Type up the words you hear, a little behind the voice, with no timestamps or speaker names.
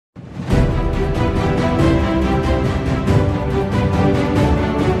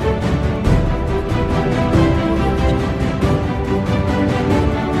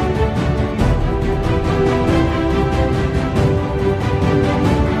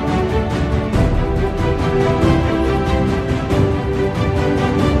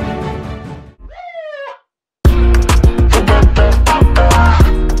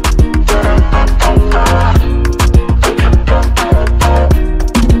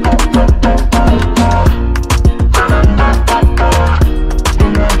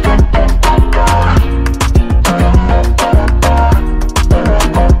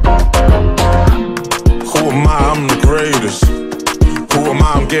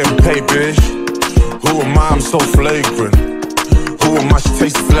Getting paid, bitch. Who am I? I'm so flagrant. Who am I? She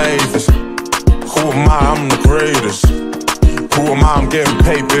taste flavors. Who am I? I'm the greatest. Who am I? I'm getting paid,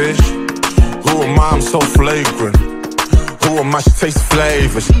 bitch. Who am I? I'm so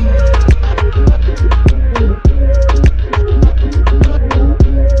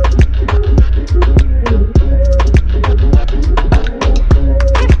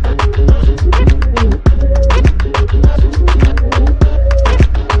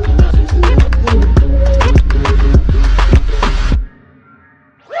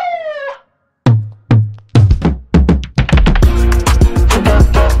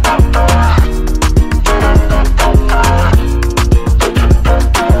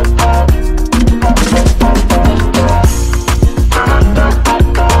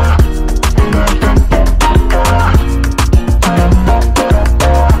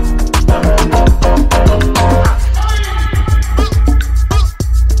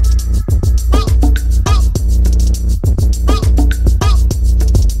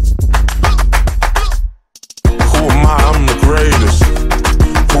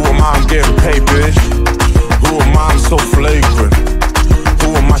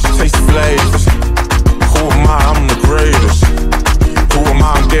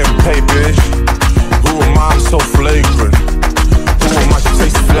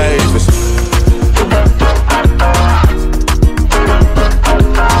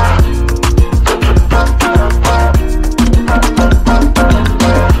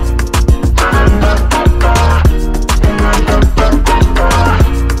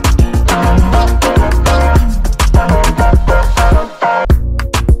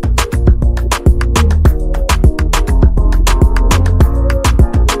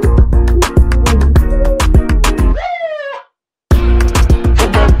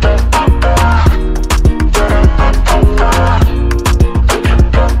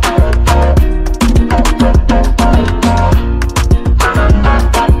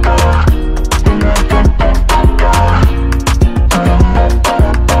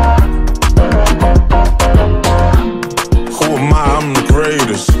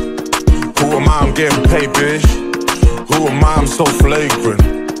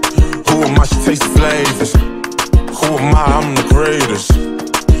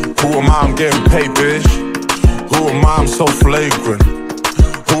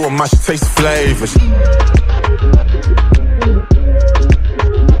Who am I? She taste flavors.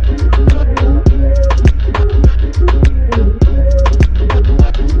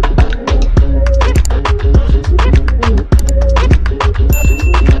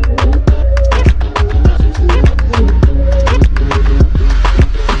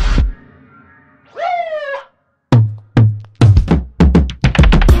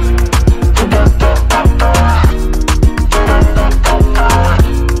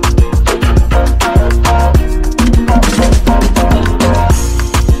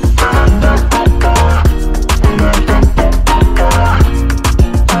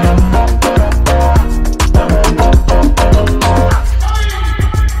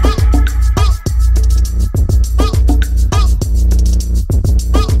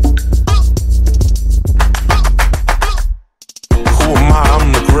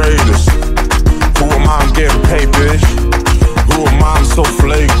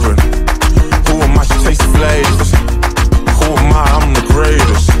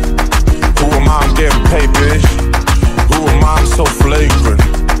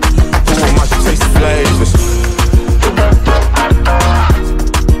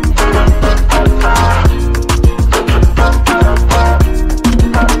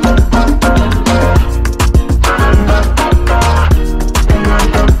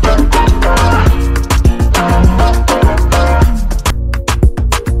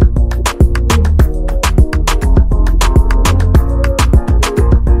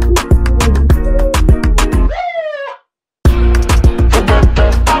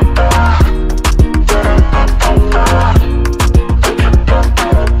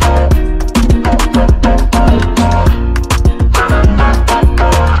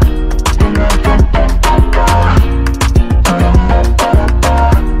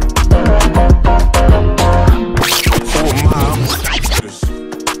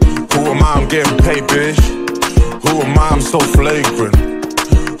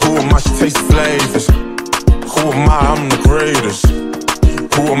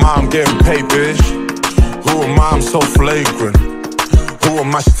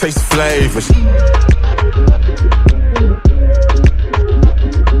 am I to taste flavors?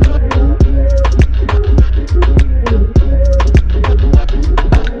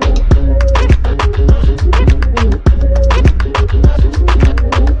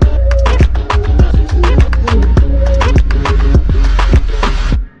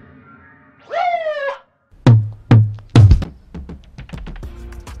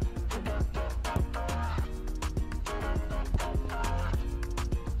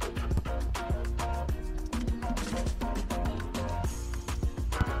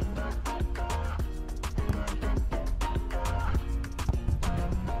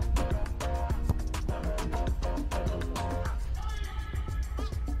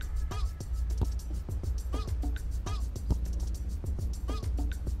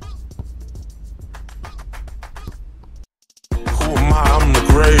 I'm the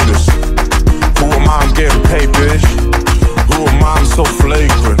greatest. Who am I? I'm getting paid, bitch. Who am I? I'm so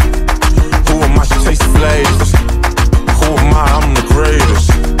flagrant. Who am I to taste flavors? Who am I? I'm the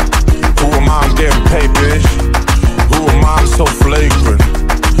greatest. Who am I? I'm getting paid, bitch. Who am I? I'm so flagrant.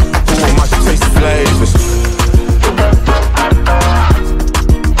 Who am I to taste flavors?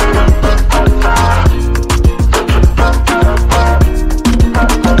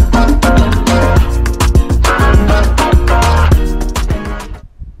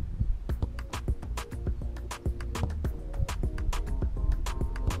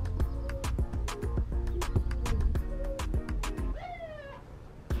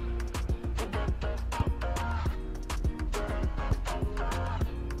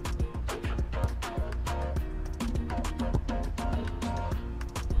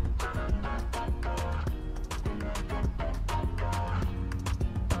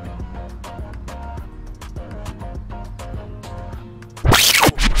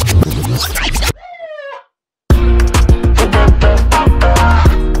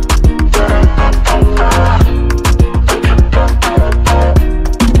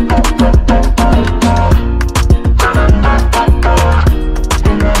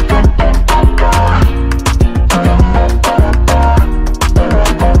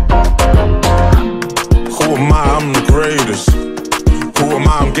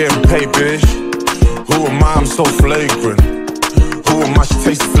 Getting paid, bitch. Who am I? I'm so flagrant. Who am I to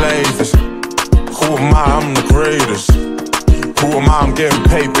taste flavors? Who am I? I'm the greatest. Who am I? I'm getting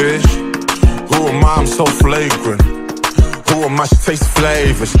paid, bitch. Who am I? I'm so flagrant. Who am I to taste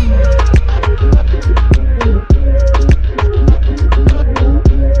flavors?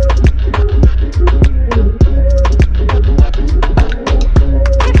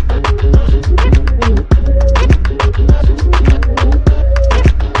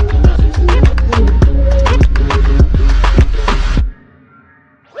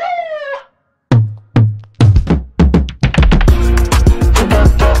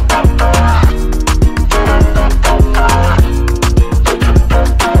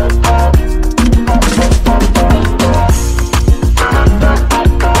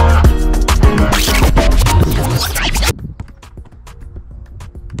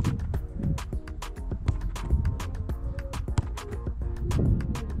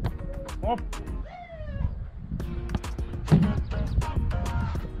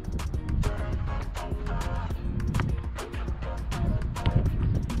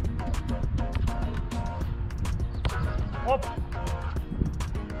 Оп.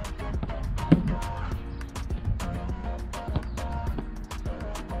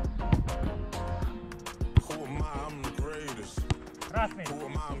 Красный. Who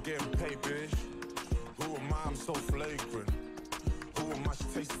am I? I'm getting paid, bitch. Who am I? I'm so flagrant. Who am I to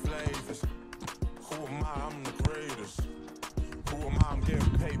taste flavors? Who am I? I'm the greatest. Who am I? I'm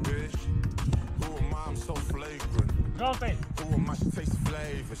getting paid, bitch. Who am I? I'm so flagrant. Желтый. Who am I to taste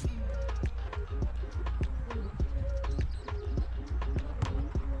flavors?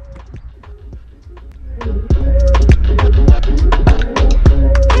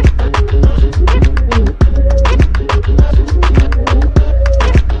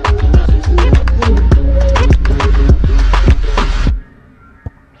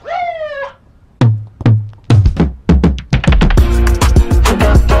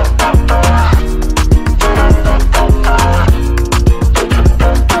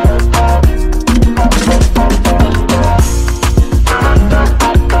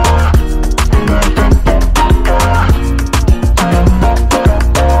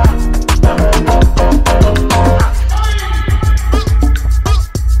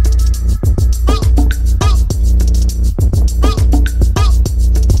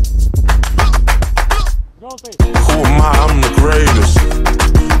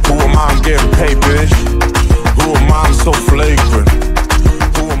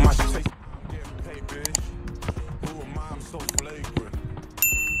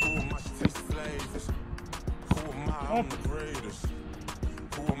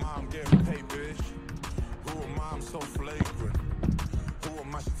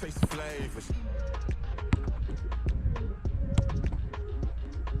 taste flavors?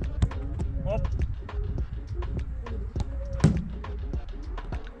 Оп.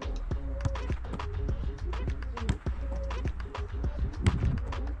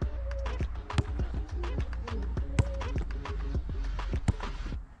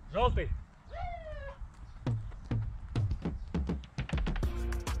 Желтый.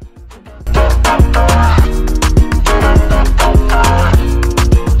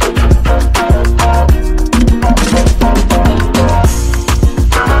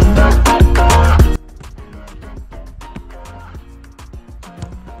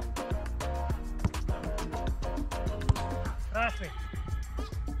 Красный.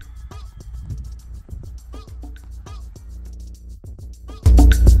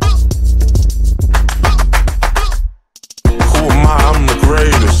 Who am I? I'm the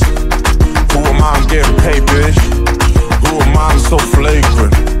greatest. Who am I? I'm getting paid, bitch. Who am I? I'm so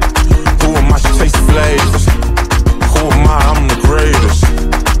flagrant. Who am I? She tastes flavors. Who am I? I'm the greatest.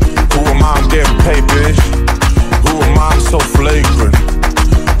 Who am I? I'm getting paid, bitch. Who am I? I'm so flagrant.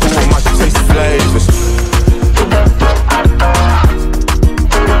 Who am I? She tastes flavors.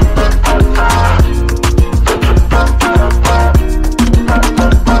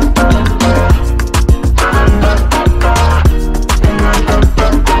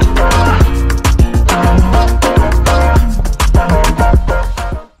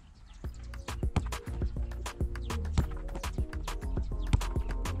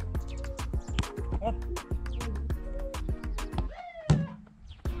 Оп.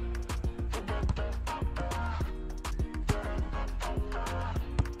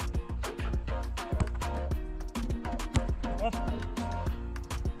 Оп.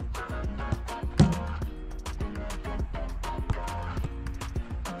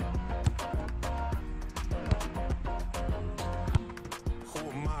 Who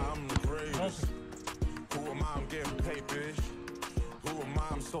am I? I'm the greatest. Who am I? I'm getting paid, bitch. Who am I?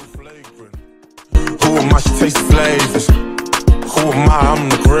 I'm so flagrant. Who am I? She tastes flavors. Who am I? I'm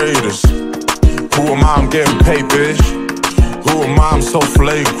the greatest. Who am I? I'm getting paid, bitch. Who am I? I'm so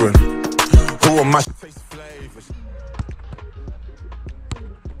flagrant. Who am I? She tastes flavors.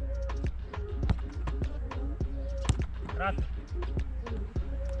 Красный.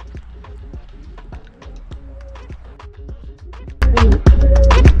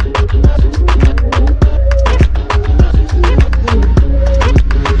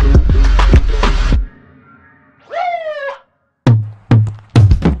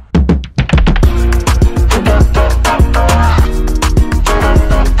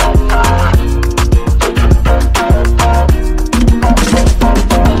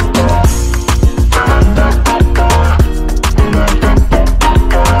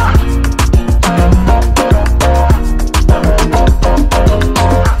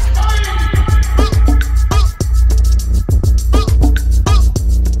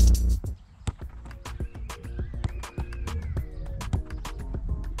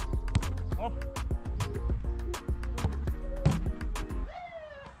 Оп.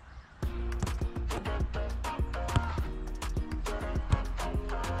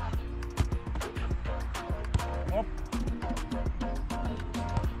 Оп.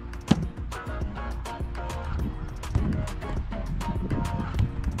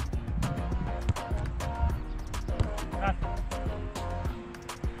 Красный.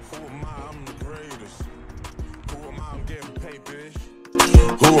 Who am I? I'm the greatest. Who am I? I'm getting paid, bitch.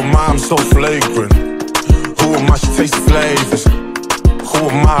 Who am I? I'm so flagrant. Who am I? She tastes flavors. Who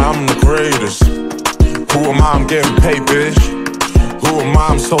am I? I'm the greatest. Who am I? I'm getting paid, bitch. Who am I?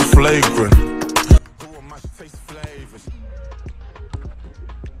 I'm so flagrant.